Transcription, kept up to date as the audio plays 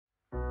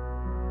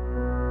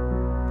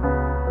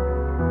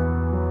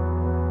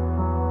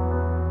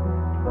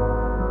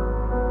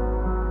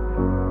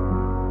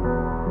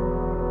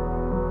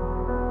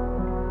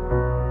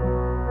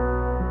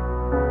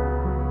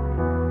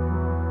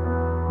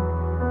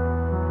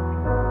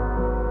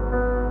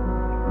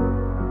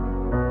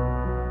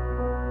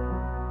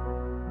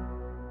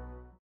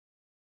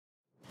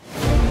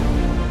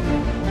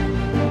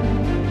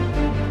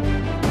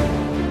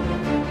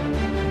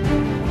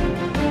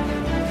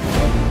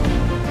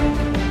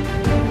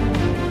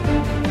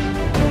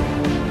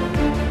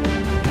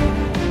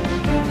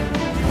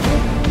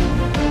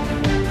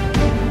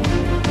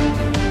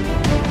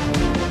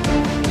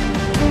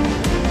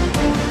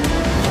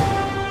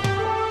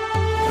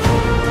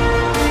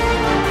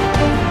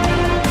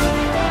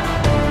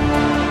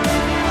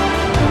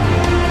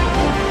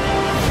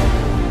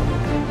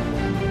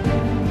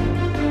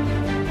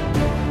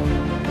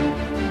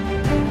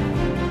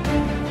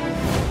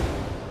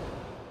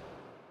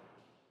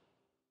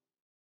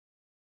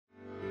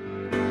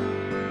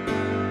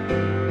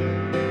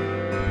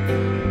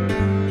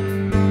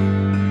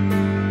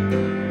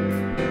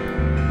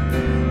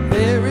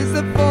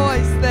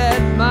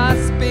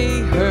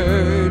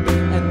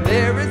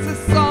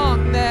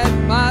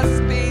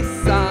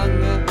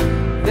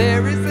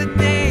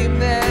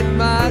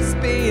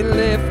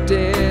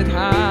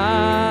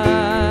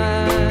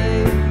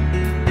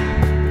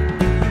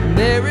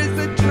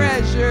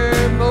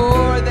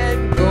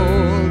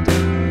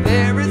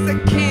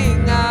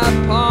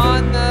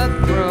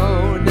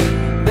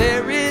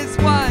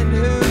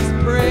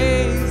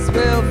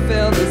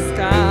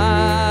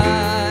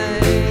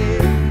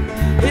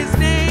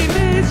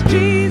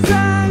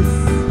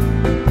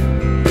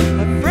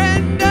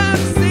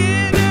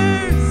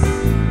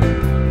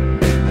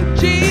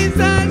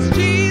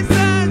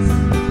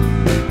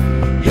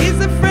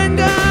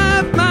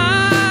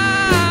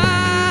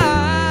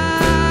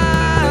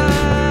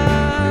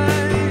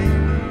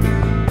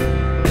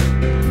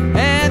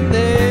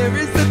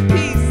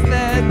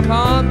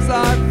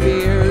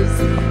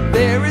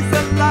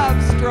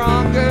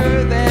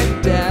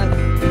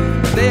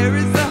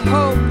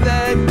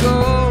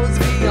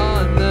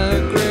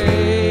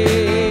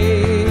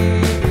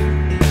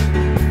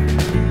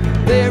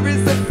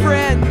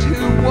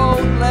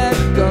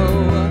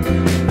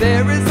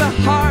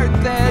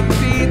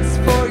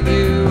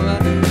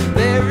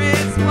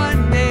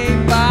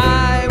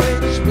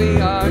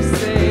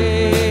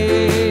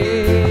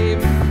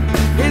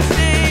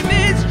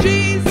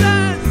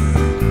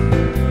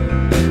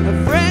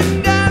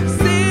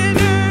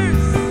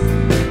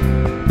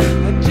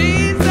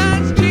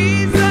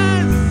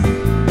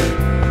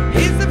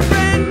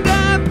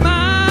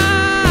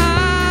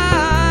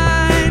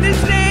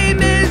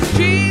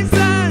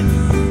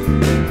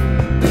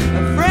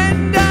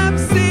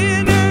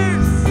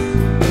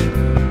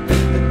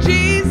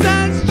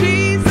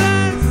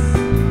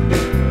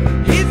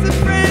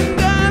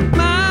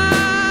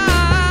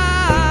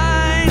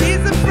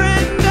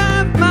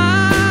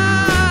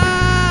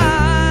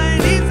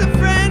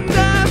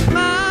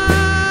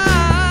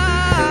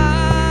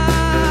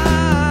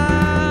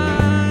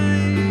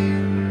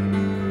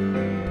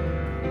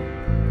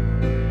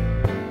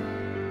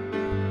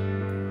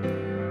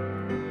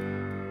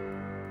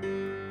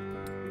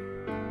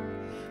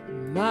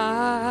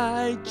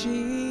my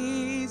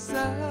Jesus,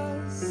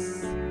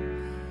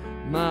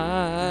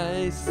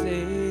 my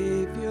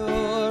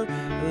Savior.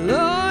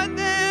 Lord,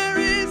 there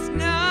is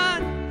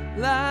none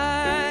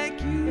like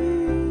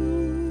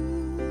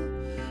you.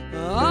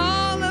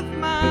 All of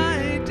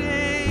my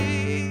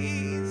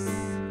days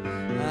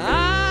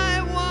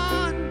I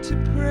want to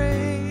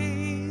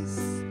praise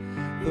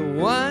the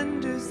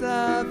wonders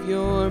of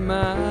your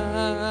mighty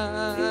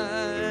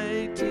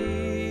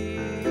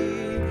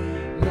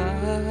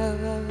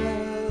love.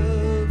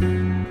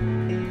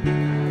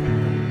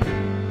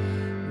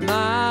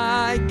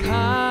 My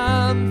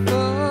comfort,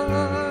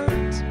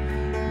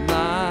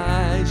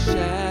 my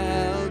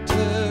shelter,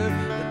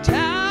 the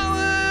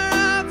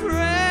tower of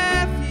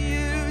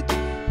refuge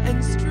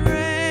and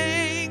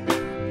strength.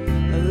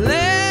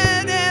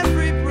 Let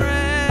every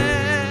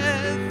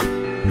breath,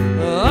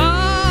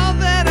 all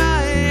that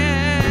I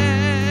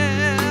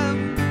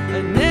am,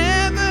 I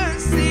never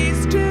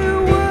cease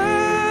to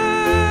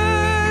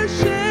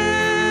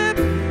worship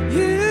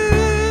you.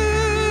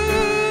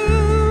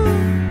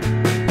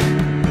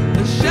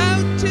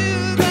 Shout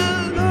to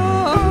the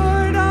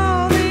Lord,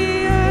 all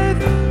the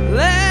earth,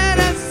 let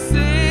us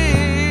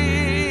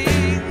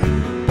sing.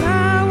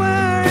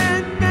 Power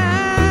and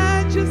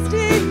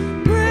majesty,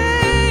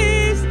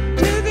 praise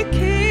to the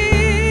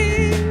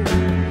King.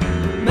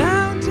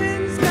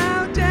 Mountains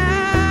bow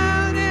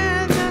down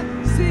and the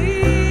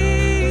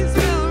seas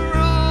will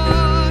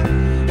roar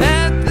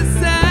at the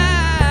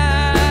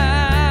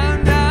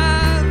sound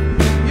of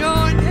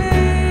your name.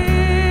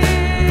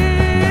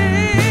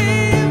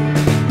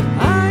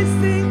 I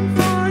sing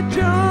for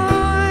joy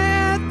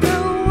at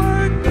the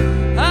work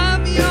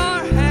of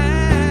your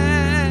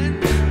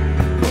hand.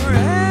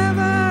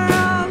 Forever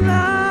I'll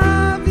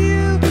love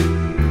you,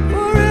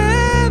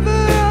 forever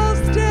I'll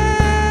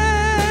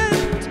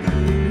stand.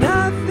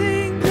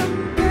 Nothing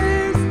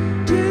compares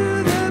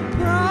to the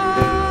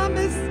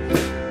promise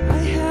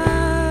I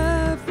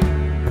have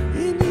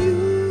in you.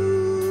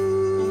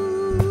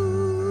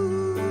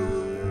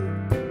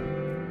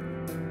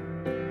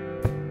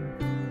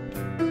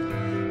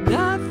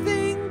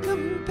 Nothing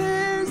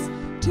compares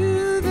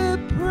to the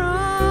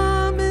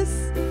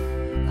promise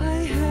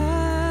I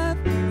have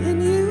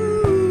in you.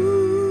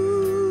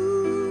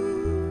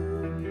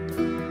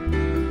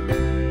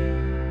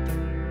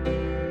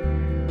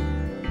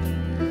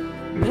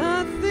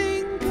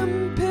 Nothing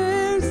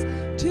compares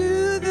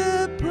to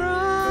the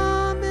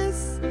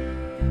promise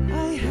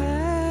I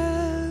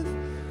have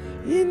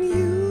in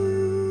you.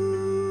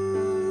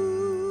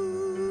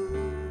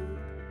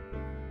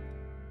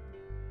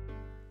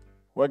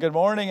 Well, good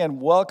morning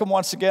and welcome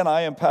once again.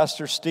 I am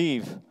Pastor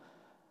Steve.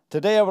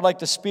 Today I would like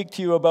to speak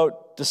to you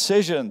about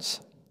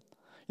decisions.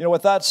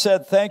 With that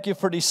said, thank you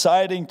for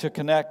deciding to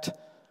connect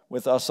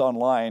with us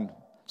online.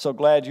 So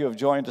glad you have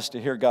joined us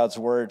to hear God's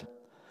word.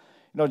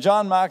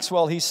 John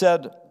Maxwell, he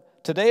said,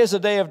 "Today is a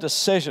day of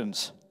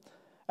decisions,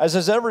 as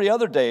is every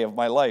other day of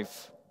my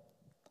life."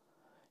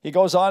 He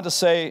goes on to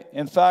say,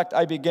 "In fact,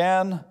 I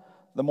began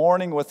the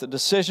morning with the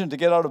decision to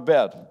get out of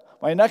bed.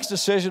 My next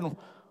decision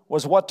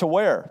was what to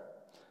wear.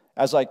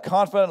 As I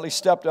confidently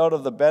stepped out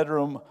of the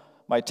bedroom,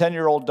 my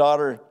 10-year-old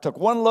daughter took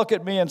one look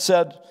at me and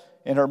said,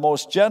 in her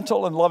most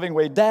gentle and loving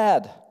way,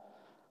 'Dad,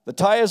 the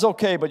tie is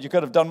okay, but you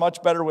could have done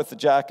much better with the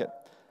jacket.'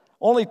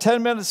 Only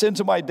 10 minutes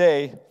into my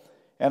day,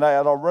 and I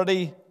had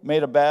already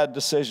made a bad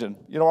decision."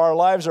 Our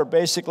lives are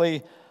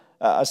basically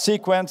a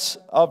sequence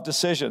of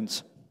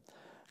decisions.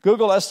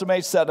 Google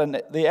estimates that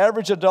the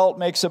average adult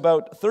makes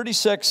about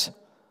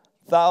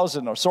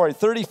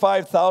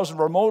 35,000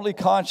 remotely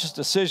conscious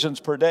decisions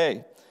per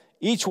day,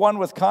 each one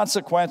with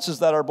consequences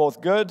that are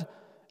both good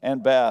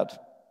and bad.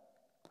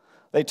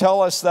 They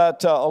tell us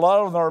that a lot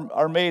of them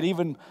are made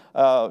even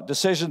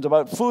decisions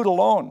about food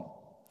alone.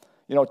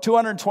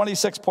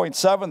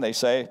 226.7, they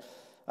say.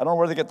 I don't know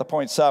where they get the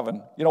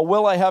 0.7.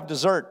 Will I have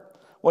dessert?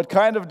 What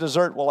kind of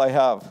dessert will I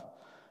have?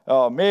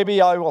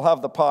 Maybe I will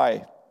have the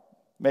pie.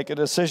 Make a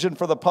decision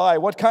for the pie.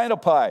 What kind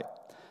of pie?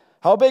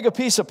 How big a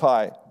piece of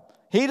pie?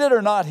 Heated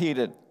or not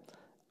heated?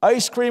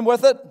 Ice cream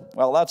with it?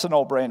 Well, that's a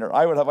no-brainer.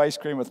 I would have ice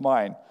cream with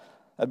mine.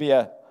 That'd be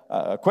a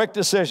quick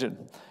decision.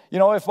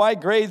 If my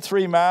grade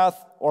 3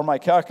 math or my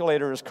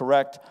calculator is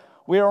correct,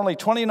 we are only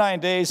 29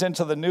 days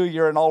into the new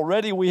year, and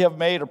already we have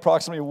made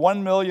approximately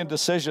 1 million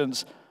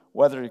decisions,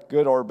 whether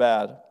good or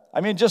bad.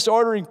 Just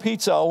ordering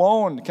pizza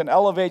alone can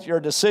elevate your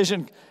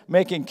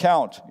decision-making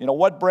count.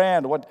 What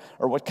brand,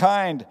 what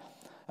kind,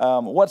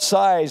 what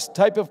size,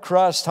 type of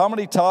crust, how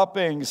many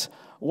toppings,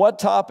 what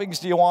toppings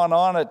do you want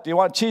on it? Do you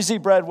want cheesy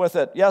bread with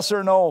it? Yes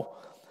or no?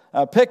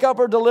 Pickup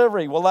or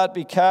delivery, will that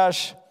be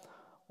cash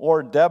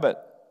or debit?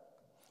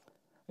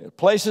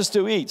 Places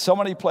to eat, so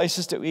many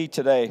places to eat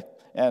today.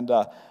 And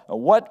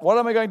what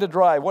am I going to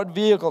drive? What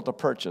vehicle to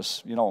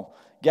purchase?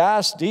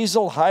 Gas,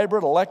 diesel,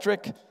 hybrid,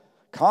 electric,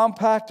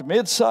 compact,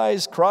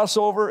 mid-size,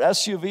 crossover,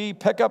 SUV,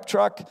 pickup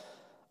truck.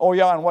 Oh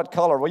yeah, and what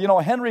color? Well,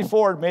 Henry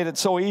Ford made it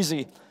so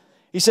easy.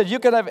 He said you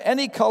can have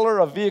any color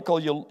of vehicle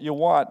you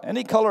want,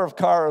 any color of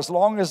car, as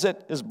long as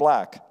it is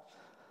black.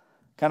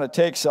 kind of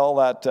takes all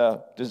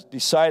that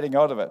deciding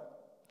out of it.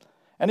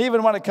 And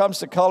even when it comes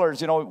to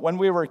colors, when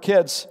we were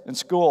kids in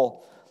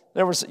school,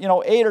 there was,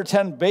 8 or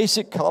 10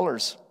 basic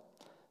colors.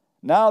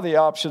 Now the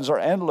options are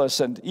endless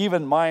and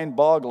even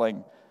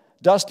mind-boggling.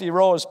 Dusty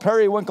rose,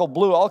 periwinkle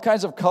blue, all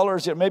kinds of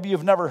colors that maybe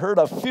you've never heard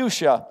of.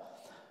 Fuchsia.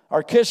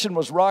 Our kitchen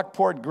was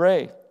Rockport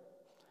gray.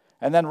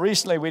 And then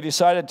recently we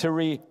decided to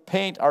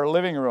repaint our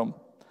living room.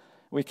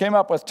 We came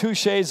up with 2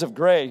 shades of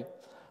gray,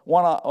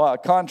 one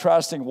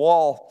contrasting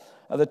wall.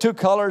 The 2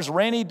 colors,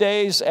 Rainy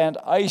Days and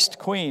Iced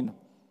Queen.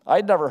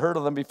 I'd never heard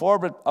of them before,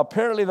 but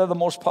apparently they're the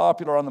most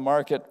popular on the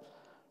market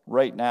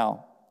right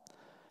now.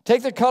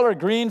 Take the color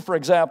green, for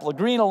example.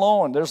 Green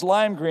alone. There's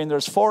lime green,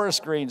 there's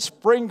forest green,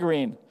 spring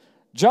green,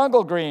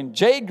 jungle green,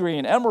 jade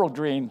green, emerald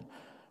green,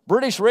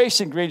 British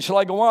racing green. Shall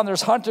I go on?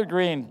 There's hunter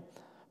green,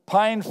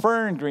 pine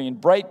fern green,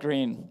 bright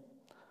green.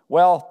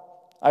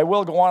 Well, I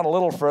will go on a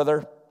little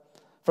further.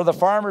 For the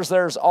farmers,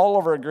 there's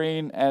Oliver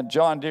green and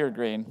John Deere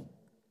green.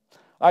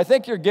 I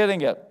think you're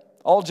getting it.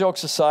 All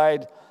jokes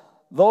aside,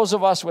 those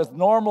of us with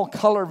normal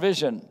color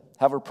vision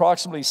have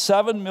approximately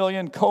 7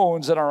 million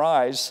cones in our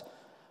eyes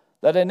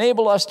that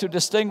enable us to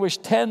distinguish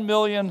 10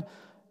 million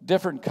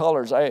different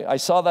colors. I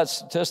saw that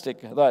statistic,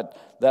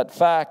 that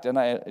fact, and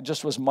I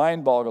just was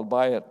mind-boggled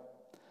by it.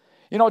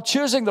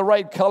 Choosing the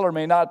right color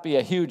may not be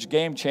a huge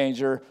game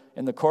changer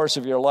in the course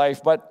of your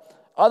life, but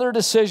other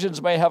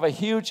decisions may have a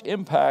huge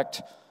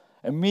impact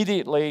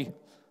immediately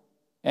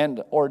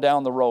and or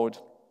down the road.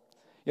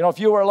 If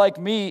you are like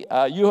me,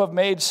 you have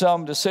made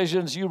some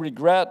decisions you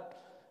regret,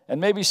 and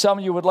maybe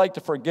some you would like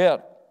to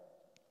forget.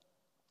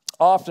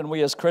 Often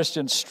we as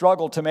Christians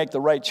struggle to make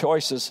the right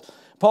choices.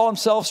 Paul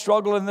himself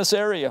struggled in this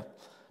area,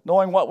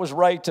 knowing what was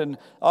right, and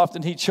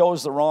often he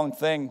chose the wrong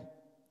thing.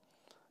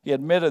 He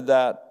admitted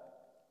that.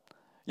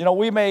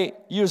 We may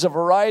use a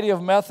variety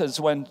of methods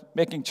when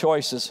making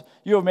choices.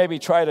 You have maybe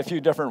tried a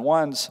few different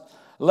ones.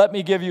 Let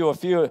me give you a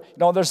few.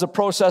 There's the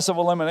process of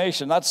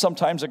elimination. That's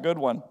sometimes a good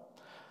one.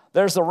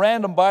 There's the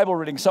random Bible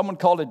reading. Someone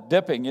called it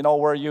dipping,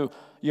 where you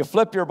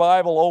flip your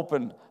Bible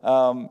open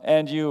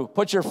and you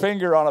put your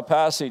finger on a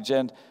passage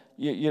and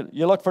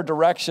you look for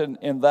direction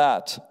in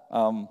that.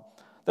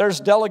 There's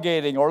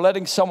delegating or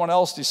letting someone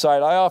else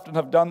decide. I often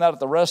have done that at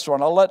the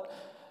restaurant. I'll let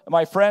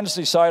my friends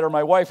decide or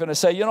my wife, and I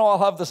say, I'll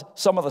have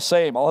some of the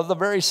same. I'll have the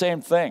very same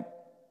thing.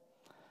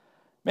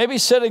 Maybe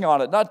sitting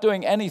on it, not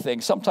doing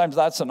anything. Sometimes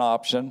that's an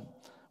option.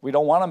 We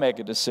don't want to make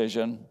a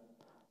decision.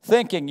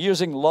 Thinking,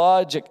 using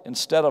logic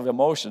instead of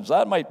emotions.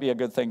 That might be a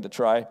good thing to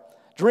try.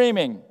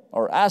 Dreaming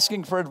or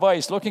asking for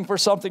advice, looking for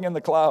something in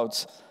the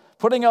clouds.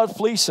 Putting out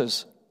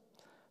fleeces.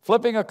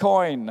 Flipping a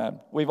coin.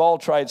 We've all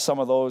tried some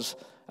of those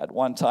at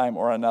one time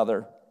or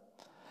another.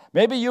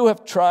 Maybe you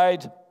have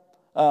tried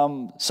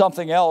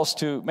something else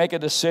to make a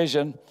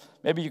decision.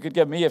 Maybe you could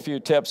give me a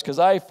few tips, because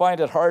I find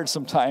it hard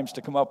sometimes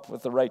to come up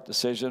with the right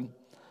decision.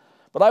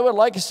 But I would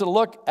like us to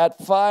look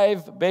at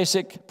 5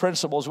 basic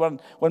principles when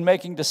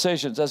making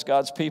decisions as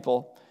God's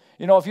people.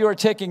 If you are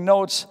taking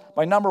notes,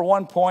 my number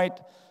 1 point,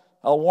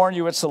 I'll warn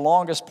you it's the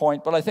longest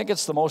point, but I think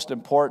it's the most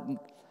important.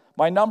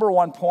 My number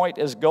 1 point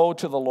is go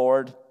to the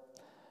Lord.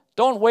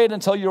 Don't wait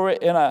until you're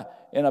in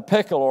a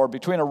pickle or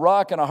between a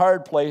rock and a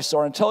hard place,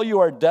 or until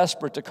you are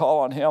desperate to call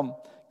on Him.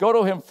 Go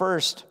to Him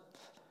first.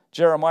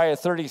 Jeremiah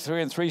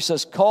 33:3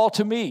 says, "Call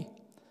to me,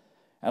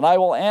 and I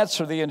will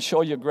answer thee and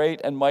show you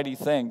great and mighty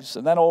things."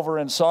 And then over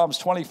in Psalms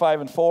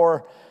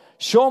 25:4,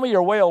 "Show me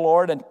your way, O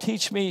Lord, and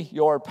teach me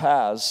your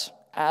paths."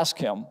 Ask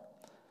Him.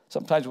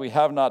 Sometimes we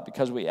have not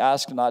because we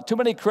ask not. Too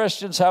many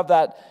Christians have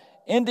that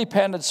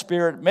independent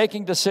spirit,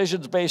 making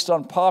decisions based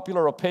on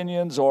popular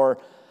opinions or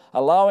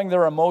allowing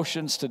their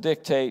emotions to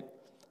dictate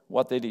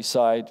what they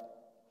decide.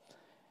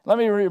 Let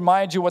me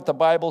remind you what the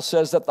Bible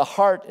says, that the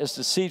heart is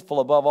deceitful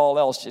above all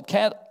else. It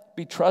can't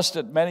be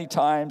trusted many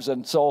times.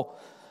 And so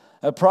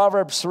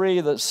Proverbs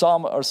 3,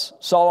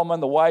 Solomon,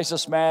 the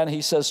wisest man,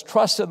 he says,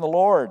 "Trust in the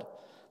Lord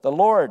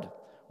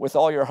with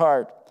all your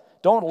heart.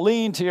 Don't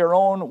lean to your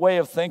own way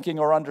of thinking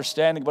or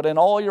understanding, but in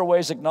all your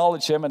ways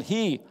acknowledge Him, and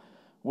He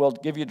will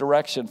give you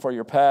direction for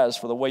your paths,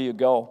 for the way you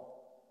go."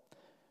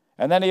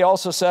 And then he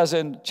also says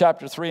in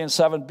chapter 3 and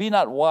 7, "Be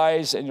not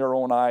wise in your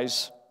own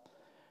eyes."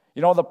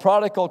 The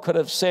prodigal could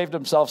have saved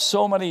himself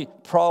so many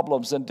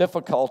problems and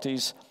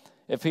difficulties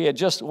if he had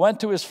just went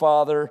to his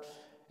father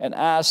and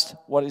asked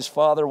what his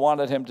father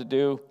wanted him to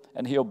do,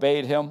 and he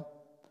obeyed him.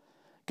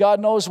 God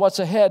knows what's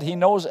ahead. He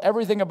knows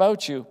everything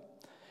about you.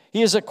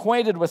 He is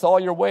acquainted with all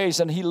your ways,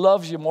 and He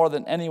loves you more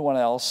than anyone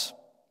else.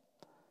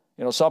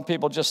 Some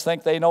people just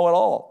think they know it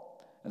all,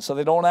 and so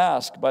they don't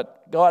ask,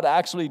 but God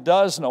actually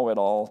does know it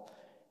all.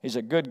 He's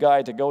a good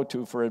guy to go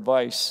to for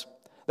advice.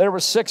 There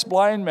were 6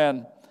 blind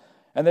men,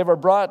 and they were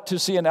brought to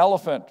see an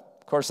elephant.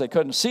 Of course, they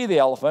couldn't see the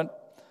elephant.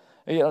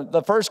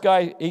 The first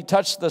guy, he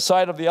touched the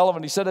side of the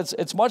elephant. He said,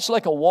 it's much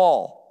like a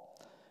wall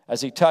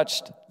as he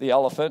touched the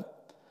elephant.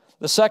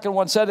 The second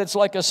one said, it's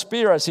like a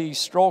spear as he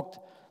stroked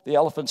the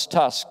elephant's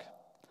tusk.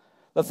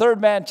 The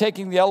third man,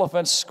 taking the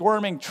elephant's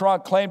squirming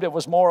trunk, claimed it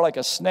was more like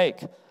a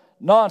snake.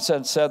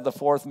 Nonsense, said the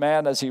fourth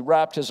man as he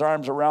wrapped his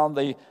arms around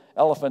the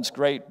elephant's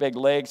great big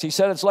legs. He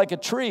said it's like a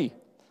tree.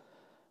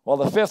 Well,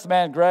 the fifth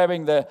man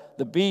grabbing the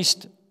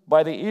beast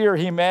by the ear,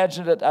 he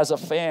imagined it as a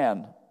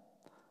fan.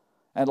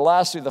 And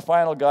lastly, the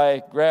final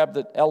guy grabbed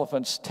the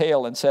elephant's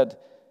tail and said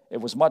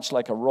it was much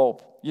like a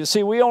rope. You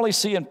see, we only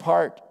see in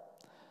part.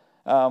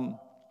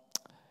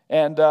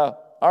 And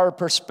our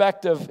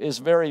perspective is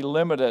very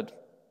limited.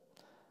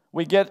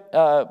 We get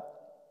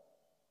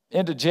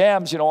into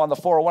jams, on the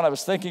 401. I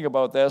was thinking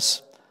about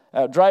this.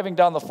 Driving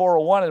down the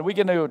 401, and we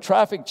get into a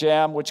traffic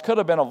jam, which could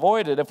have been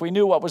avoided if we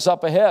knew what was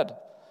up ahead.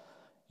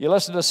 You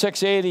listen to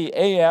 680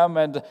 AM,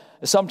 and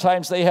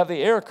sometimes they have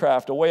the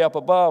aircraft way up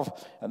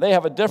above, and they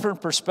have a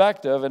different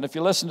perspective. And if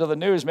you listen to the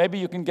news, maybe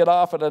you can get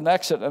off at an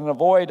exit and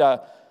avoid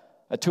a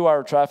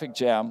 2-hour traffic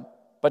jam.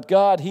 But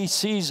God, He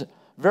sees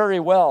very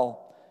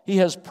well. He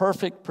has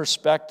perfect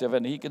perspective,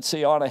 and He can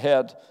see on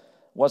ahead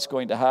what's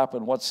going to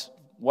happen,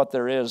 what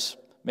there is,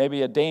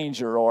 maybe a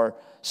danger or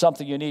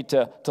something you need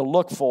to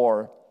look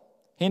for.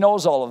 He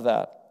knows all of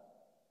that.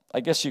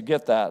 I guess you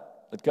get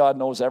that God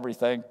knows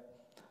everything.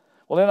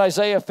 Well, in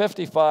Isaiah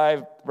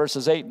 55,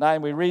 verses 8 and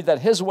 9, we read that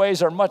His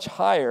ways are much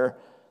higher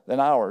than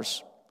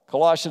ours.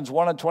 Colossians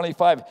 1 and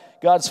 25,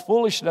 God's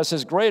foolishness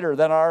is greater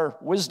than our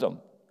wisdom.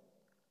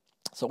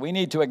 So we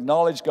need to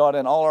acknowledge God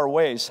in all our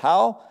ways.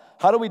 How?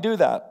 How do we do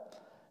that?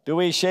 Do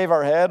we shave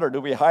our head, or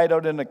do we hide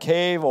out in a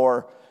cave,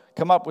 or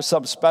come up with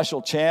some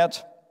special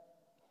chant?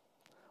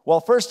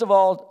 Well, first of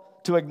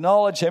all, to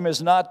acknowledge Him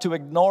is not to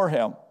ignore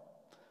Him,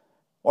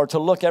 or to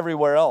look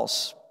everywhere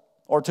else,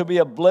 or to be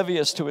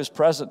oblivious to His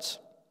presence.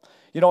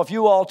 If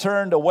you all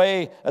turned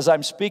away as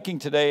I'm speaking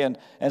today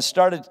and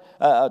started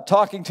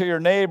talking to your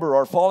neighbor,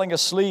 or falling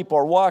asleep,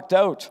 or walked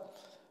out,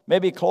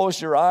 maybe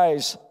closed your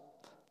eyes,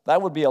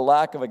 that would be a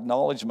lack of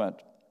acknowledgement.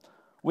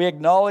 We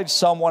acknowledge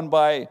someone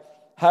by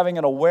having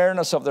an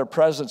awareness of their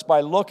presence,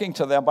 by looking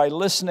to them, by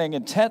listening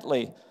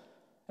intently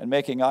and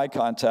making eye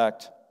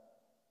contact.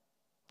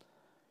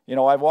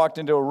 I've walked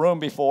into a room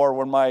before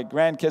when my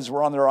grandkids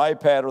were on their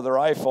iPad or their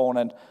iPhone,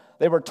 and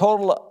they were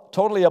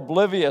totally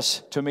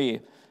oblivious to me.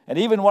 And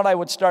even when I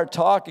would start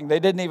talking, they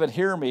didn't even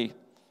hear me.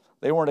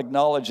 They weren't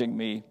acknowledging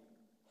me.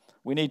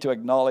 We need to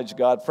acknowledge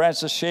God.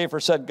 Francis Schaeffer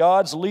said,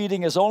 God's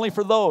leading is only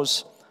for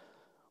those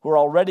who are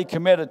already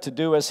committed to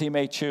do as He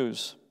may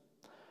choose.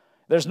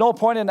 There's no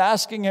point in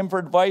asking Him for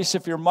advice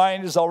if your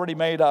mind is already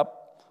made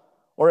up,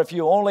 or if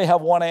you only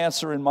have one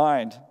answer in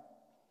mind.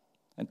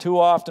 And too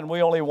often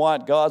we only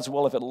want God's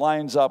will if it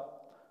lines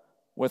up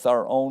with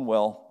our own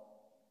will.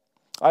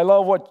 I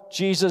love what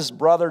Jesus'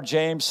 brother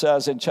James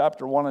says in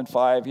chapter 1 and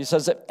 5. He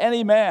says, if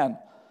any man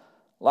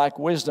lack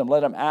wisdom,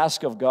 let him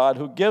ask of God,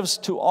 who gives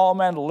to all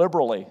men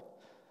liberally.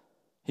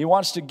 He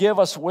wants to give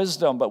us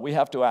wisdom, but we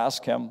have to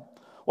ask Him.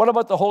 What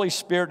about the Holy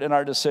Spirit in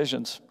our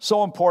decisions?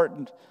 So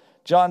important.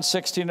 John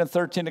 16 and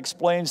 13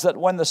 explains that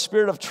when the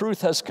Spirit of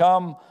truth has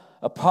come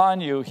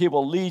upon you, He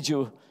will lead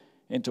you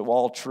into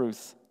all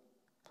truth.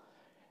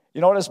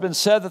 It has been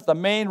said that the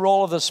main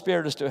role of the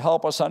Spirit is to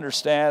help us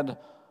understand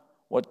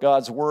what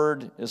God's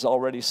Word is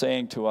already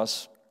saying to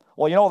us.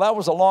 Well, that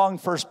was a long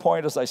first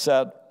point, as I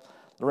said.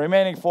 The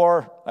remaining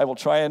 4, I will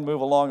try and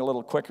move along a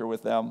little quicker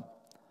with them.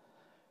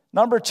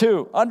 Number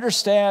 2,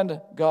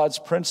 understand God's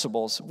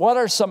principles. What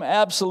are some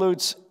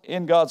absolutes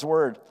in God's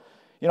Word?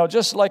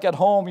 Just like at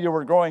home you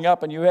were growing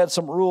up and you had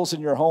some rules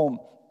in your home.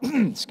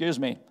 Excuse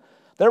me.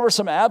 There were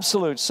some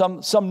absolutes,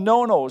 some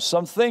no-nos,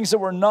 some things that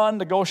were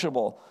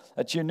non-negotiable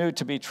that you knew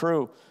to be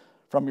true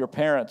from your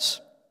parents.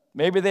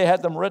 Maybe they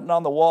had them written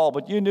on the wall,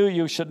 but you knew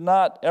you should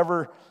not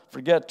ever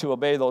forget to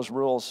obey those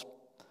rules.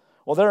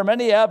 Well, there are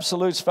many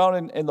absolutes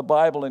found in the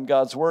Bible, in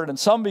God's Word, and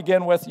some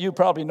begin with, you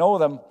probably know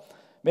them.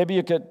 Maybe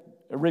you could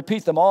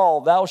repeat them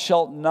all. Thou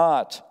shalt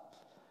not.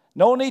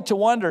 No need to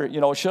wonder,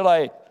 should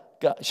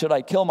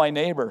I kill my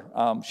neighbor?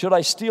 Should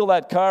I steal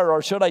that car,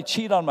 or should I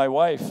cheat on my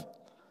wife?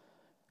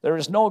 There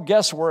is no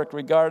guesswork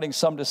regarding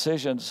some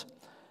decisions,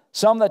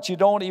 some that you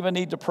don't even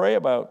need to pray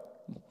about.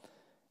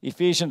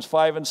 Ephesians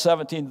 5 and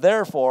 17,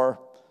 therefore,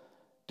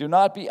 do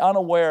not be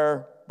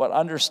unaware, but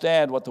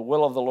understand what the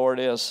will of the Lord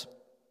is.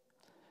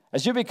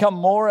 As you become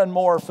more and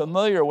more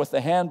familiar with the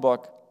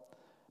handbook,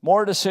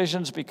 more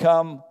decisions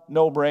become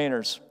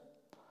no-brainers.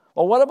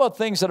 Well, what about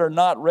things that are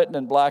not written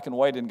in black and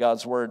white in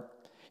God's Word?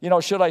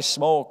 Should I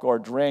smoke or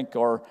drink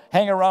or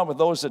hang around with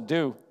those that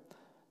do?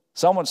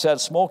 Someone said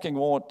smoking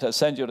won't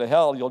send you to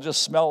hell. You'll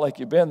just smell like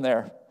you've been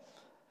there.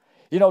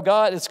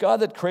 It's God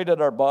that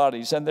created our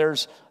bodies, and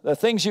there's the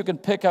things you can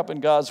pick up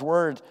in God's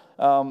Word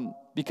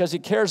because He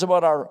cares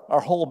about our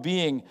whole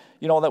being,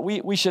 that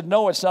we should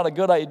know it's not a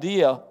good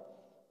idea.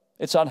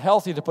 It's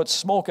unhealthy to put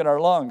smoke in our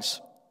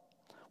lungs.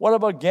 What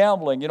about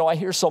gambling? I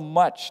hear so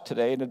much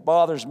today, and it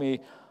bothers me,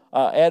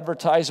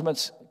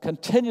 advertisements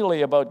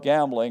continually about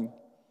gambling.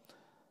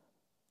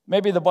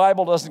 Maybe the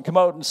Bible doesn't come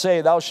out and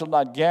say, thou shalt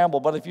not gamble,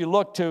 but if you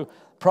look to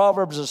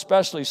Proverbs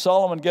especially,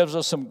 Solomon gives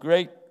us some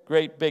great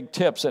big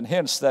tips and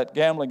hints that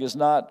gambling is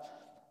not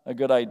a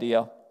good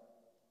idea.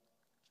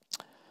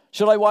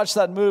 Should I watch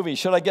that movie?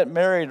 Should I get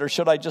married, or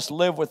should I just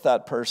live with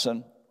that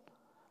person?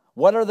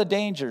 What are the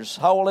dangers?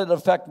 How will it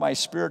affect my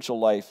spiritual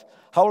life?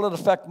 How will it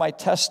affect my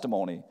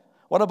testimony?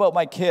 What about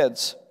my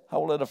kids? How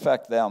will it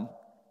affect them?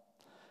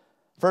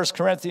 1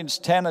 Corinthians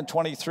 10 and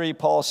 23,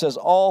 Paul says,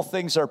 all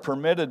things are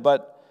permitted,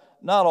 but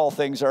not all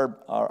things are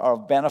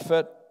of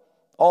benefit.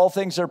 All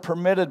things are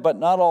permitted, but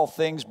not all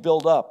things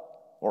build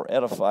up or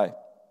edify.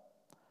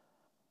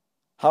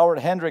 Howard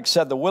Hendricks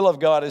said, the will of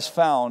God is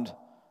found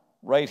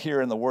right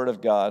here in the Word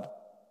of God.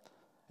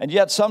 And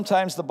yet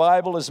sometimes the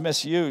Bible is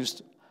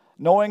misused.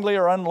 Knowingly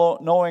or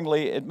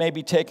unknowingly, it may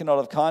be taken out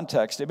of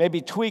context. It may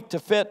be tweaked to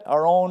fit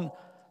our own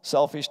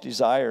selfish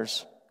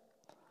desires.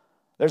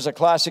 There's a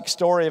classic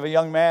story of a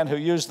young man who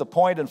used the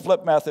point and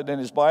flip method in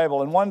his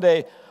Bible. And one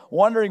day,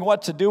 wondering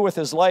what to do with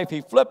his life,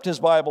 he flipped his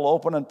Bible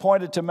open and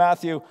pointed to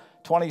Matthew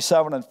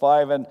 27 and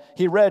 5. And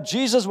he read,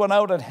 Jesus went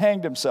out and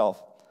hanged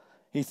himself.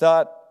 He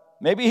thought,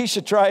 maybe he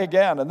should try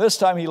again. And this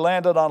time he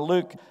landed on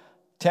Luke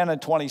 10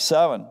 and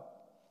 27.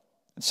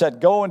 And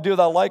said, go and do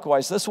thou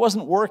likewise. This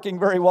wasn't working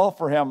very well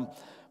for him,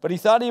 but he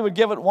thought he would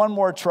give it one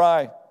more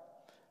try.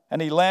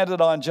 And he landed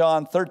on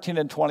John 13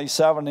 and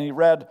 27, and he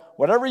read,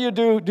 whatever you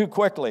do, do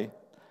quickly.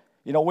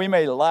 You know, we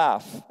may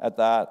laugh at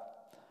that,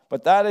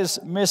 but that is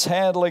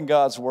mishandling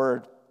God's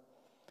word.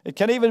 It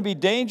can even be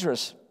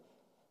dangerous.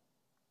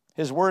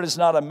 His word is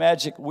not a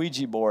magic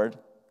Ouija board.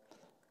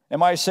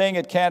 Am I saying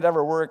it can't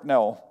ever work?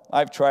 No.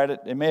 I've tried it.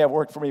 It may have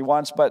worked for me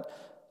once, but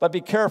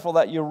be careful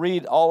that you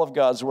read all of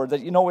God's word,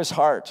 that you know his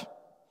heart.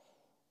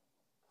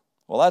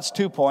 Well, that's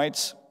 2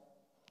 points.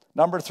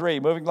 Number 3,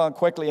 moving along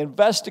quickly,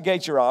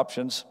 investigate your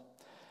options.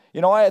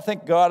 You know, I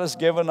think God has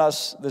given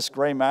us this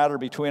gray matter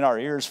between our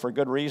ears for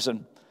good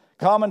reason.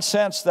 Common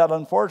sense that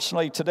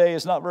unfortunately today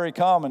is not very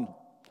common.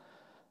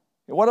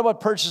 What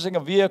about purchasing a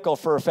vehicle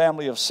for a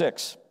family of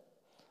 6?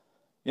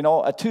 You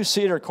know, a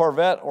 2-seater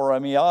Corvette or a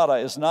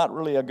Miata is not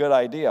really a good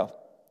idea.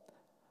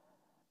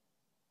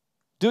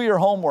 Do your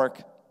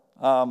homework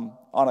on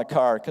a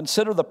car.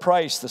 Consider the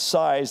price, the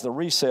size, the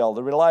resale,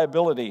 the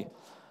reliability,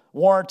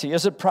 warranty.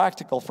 Is it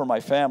practical for my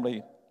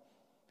family?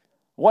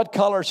 What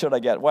color should I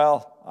get?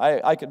 Well,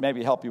 I could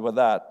maybe help you with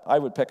that. I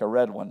would pick a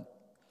red one.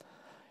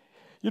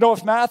 You know,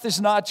 if math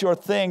is not your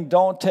thing,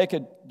 don't take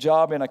a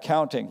job in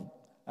accounting.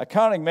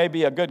 Accounting may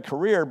be a good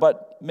career,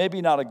 but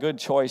maybe not a good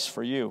choice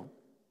for you.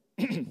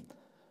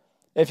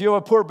 If you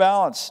have a poor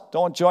balance,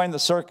 don't join the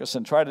circus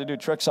and try to do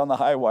tricks on the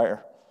high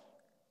wire.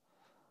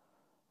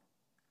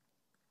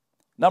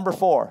 Number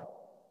 4,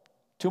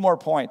 2 more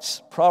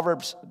points.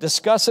 Proverbs,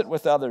 discuss it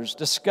with others.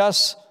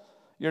 Discuss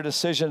your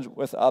decisions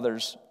with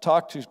others.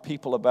 Talk to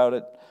people about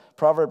it.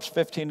 Proverbs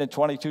 15 and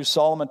 22,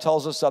 Solomon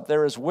tells us that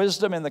there is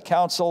wisdom in the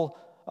counsel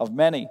of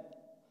many.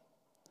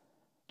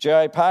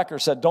 J.I. Packer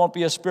said, don't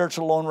be a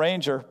spiritual lone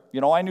ranger. You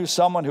know, I knew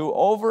someone who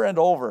over and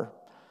over,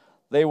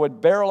 they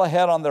would barrel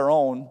ahead on their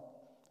own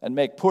and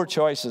make poor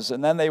choices,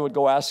 and then they would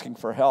go asking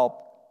for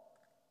help.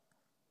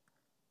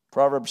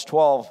 Proverbs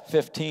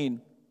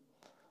 12:15.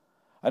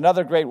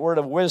 Another great word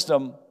of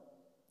wisdom,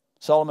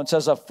 Solomon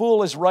says, a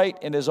fool is right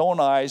in his own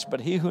eyes,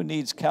 but he who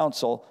heeds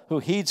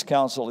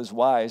counsel is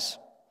wise.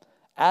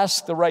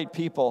 Ask the right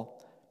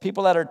people,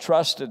 people that are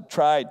trusted,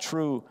 tried,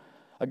 true,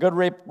 a good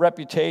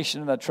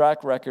reputation and a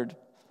track record.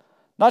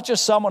 Not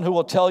just someone who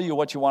will tell you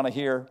what you want to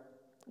hear,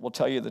 will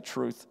tell you the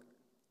truth.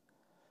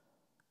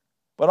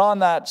 But on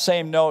that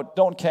same note,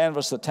 don't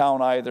canvass the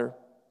town either.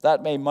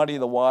 That may muddy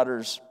the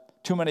waters.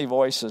 Too many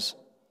voices.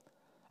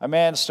 A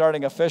man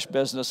starting a fish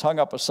business hung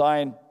up a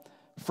sign,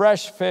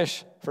 fresh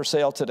fish for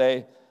sale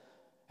today,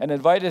 and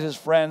invited his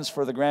friends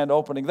for the grand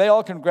opening. They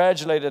all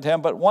congratulated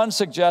him, but one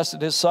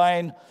suggested his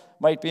sign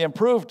might be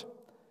improved.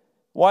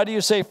 Why do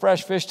you say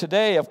fresh fish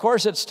today? Of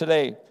course it's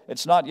today.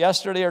 It's not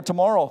yesterday or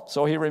tomorrow.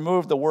 So he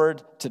removed the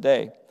word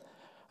today.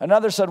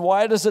 Another said,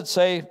 why does it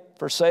say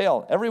for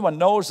sale? Everyone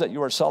knows that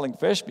you are selling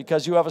fish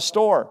because you have a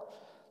store.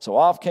 So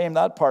off came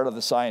that part of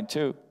the sign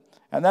too.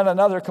 And then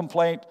another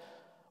complaint,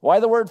 why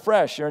the word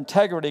fresh? Your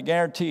integrity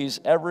guarantees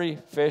every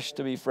fish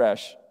to be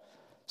fresh.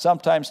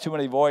 Sometimes too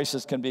many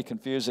voices can be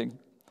confusing.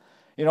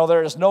 You know,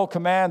 there is no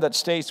command that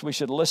states we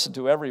should listen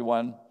to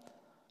everyone.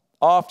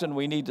 Often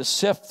we need to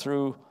sift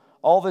through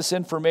all this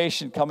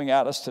information coming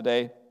at us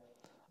today.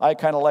 I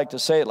kind of like to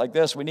say it like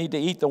this: we need to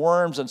eat the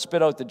worms and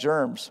spit out the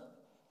germs.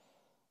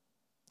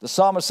 The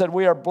psalmist said,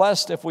 we are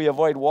blessed if we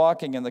avoid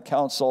walking in the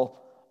counsel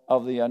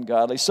of the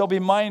ungodly. So be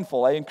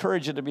mindful. I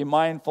encourage you to be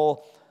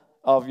mindful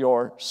of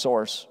your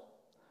source.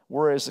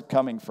 Where is it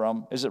coming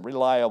from? Is it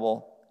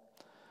reliable?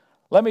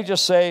 Let me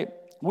just say,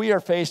 we are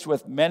faced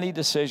with many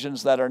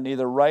decisions that are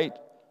neither right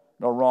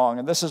nor wrong.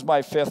 And this is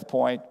my 5th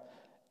point.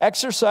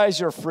 Exercise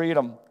your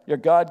freedom, your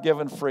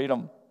God-given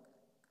freedom.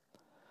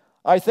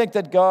 I think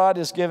that God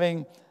is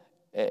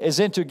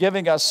into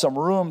giving us some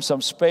room,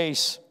 some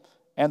space,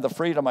 and the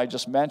freedom I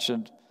just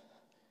mentioned.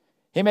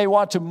 He may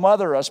want to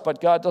mother us,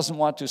 but God doesn't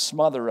want to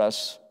smother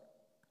us.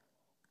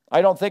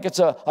 I don't think it's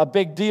a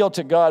big deal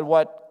to God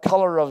what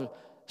color of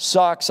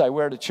socks I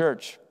wear to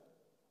church.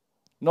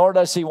 Nor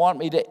does he want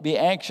me to be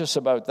anxious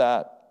about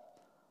that.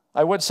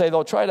 I would say,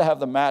 though, try to have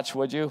them match,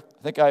 would you?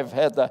 I think I've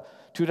had the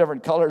 2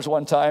 different colors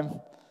one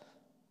time.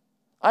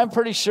 I'm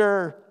pretty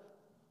sure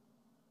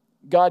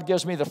God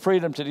gives me the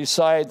freedom to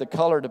decide the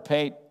color to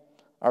paint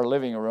our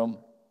living room.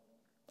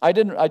 I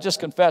just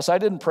confess, I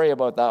didn't pray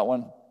about that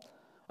one.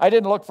 I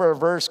didn't look for a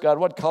verse, God,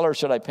 what color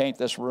should I paint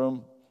this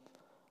room?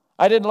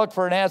 I didn't look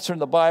for an answer in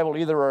the Bible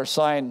either or a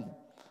sign.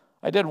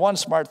 I did one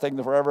smart thing,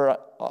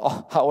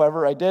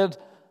 however, I did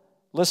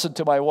listen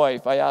to my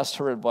wife. I asked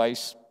her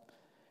advice.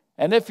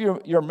 And if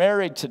you're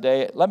married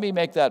today, let me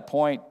make that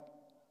point.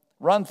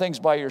 Run things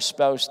by your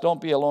spouse.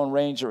 Don't be a lone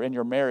ranger in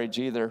your marriage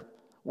either.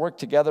 Work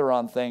together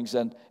on things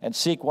and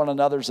seek one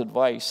another's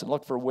advice and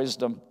look for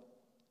wisdom.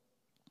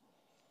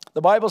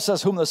 The Bible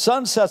says, whom the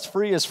Son sets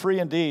free is free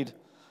indeed.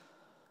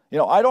 You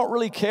know, I don't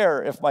really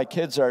care if my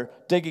kids are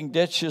digging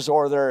ditches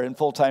or they're in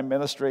full-time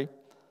ministry.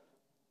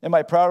 Am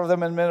I proud of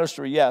them in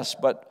ministry? Yes,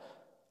 but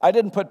I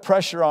didn't put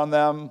pressure on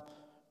them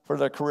for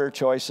their career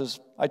choices.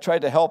 I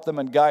tried to help them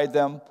and guide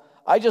them.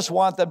 I just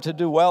want them to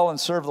do well and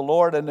serve the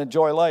Lord and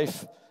enjoy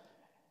life.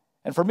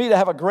 And for me to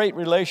have a great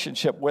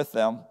relationship with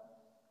them.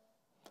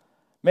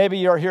 Maybe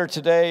you're here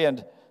today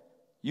and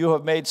you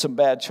have made some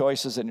bad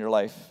choices in your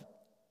life.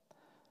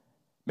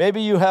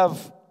 Maybe you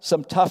have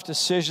some tough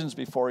decisions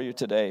before you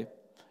today.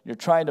 You're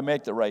trying to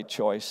make the right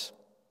choice.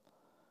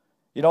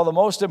 You know, the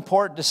most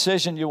important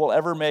decision you will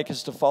ever make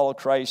is to follow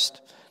Christ.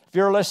 If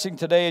you're listening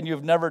today and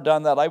you've never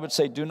done that, I would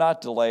say do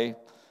not delay.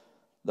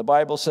 The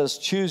Bible says,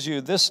 choose you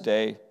this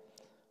day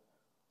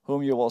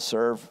whom you will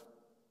serve.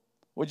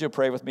 Would you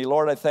pray with me?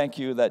 Lord, I thank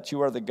you that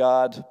you are the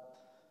God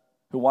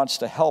who wants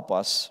to help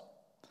us.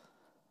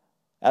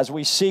 As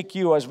we seek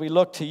you, as we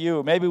look to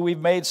you, maybe we've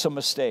made some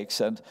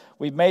mistakes and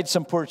we've made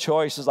some poor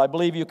choices. I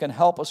believe you can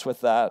help us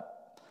with that.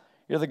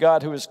 You're the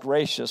God who is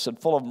gracious and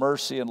full of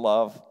mercy and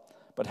love,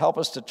 but help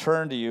us to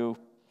turn to you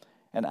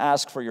and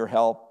ask for your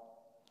help.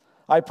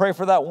 I pray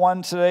for that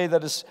one today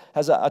that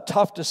has a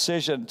tough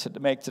decision to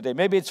make today.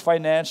 Maybe it's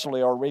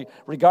financially or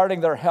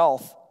regarding their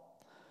health.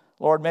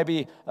 Lord,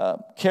 maybe a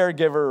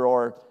caregiver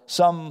or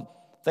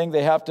something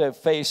they have to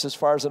face as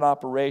far as an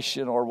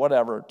operation or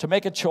whatever. To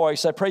make a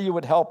choice, I pray you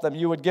would help them.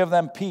 You would give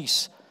them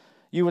peace.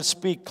 You would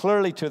speak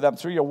clearly to them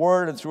through your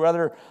word and through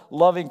other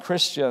loving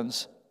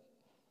Christians.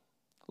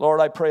 Lord,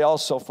 I pray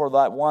also for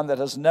that one that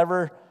has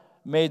never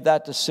made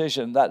that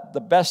decision, that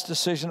the best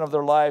decision of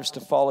their lives to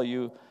follow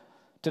you,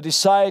 to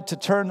decide to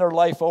turn their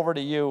life over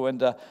to you and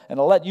to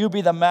let you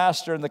be the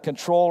master and the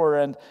controller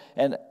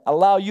and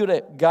allow you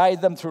to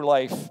guide them through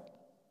life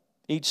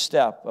each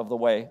step of the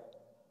way.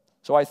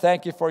 So I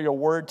thank you for your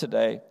word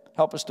today.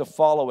 Help us to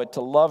follow it,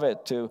 to love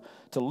it, to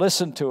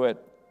listen to it,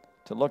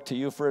 to look to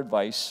you for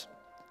advice.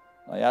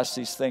 I ask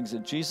these things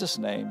in Jesus'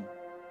 name.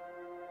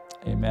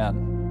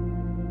 Amen.